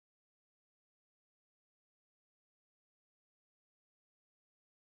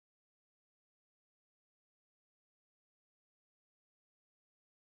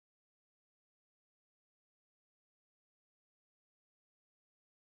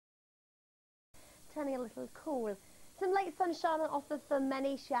turning a little cool. Some late sunshine on offer for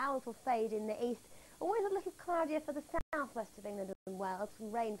many. Showers will fade in the east. Always a little cloudier for the southwest of England and Wales.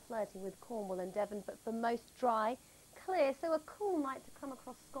 Some rain flirting with Cornwall and Devon, but for most dry, clear. So a cool night to come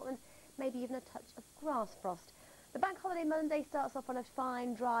across Scotland, maybe even a touch of grass frost. The bank holiday Monday starts off on a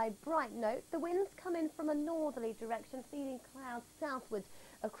fine, dry, bright note. The winds come in from a northerly direction, feeding clouds southwards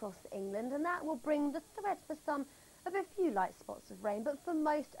across England, and that will bring the threat for some of a few light spots of rain, but for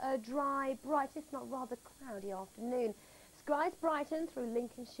most a dry, bright, if not rather cloudy afternoon. Skies brighten through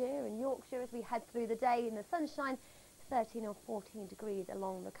Lincolnshire and Yorkshire as we head through the day in the sunshine, 13 or 14 degrees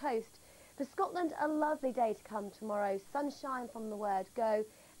along the coast. For Scotland, a lovely day to come tomorrow. Sunshine from the word go,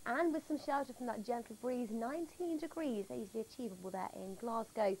 and with some shelter from that gentle breeze, 19 degrees, easily achievable there in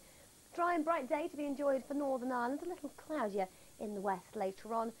Glasgow. Dry and bright day to be enjoyed for Northern Ireland, a little cloudier in the west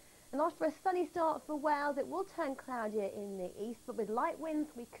later on. And after a sunny start for Wales, it will turn cloudier in the east, but with light winds,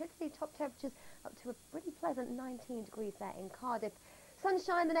 we could see top temperatures up to a pretty pleasant 19 degrees there in Cardiff.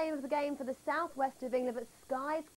 Sunshine, the name of the game for the southwest of England, but skies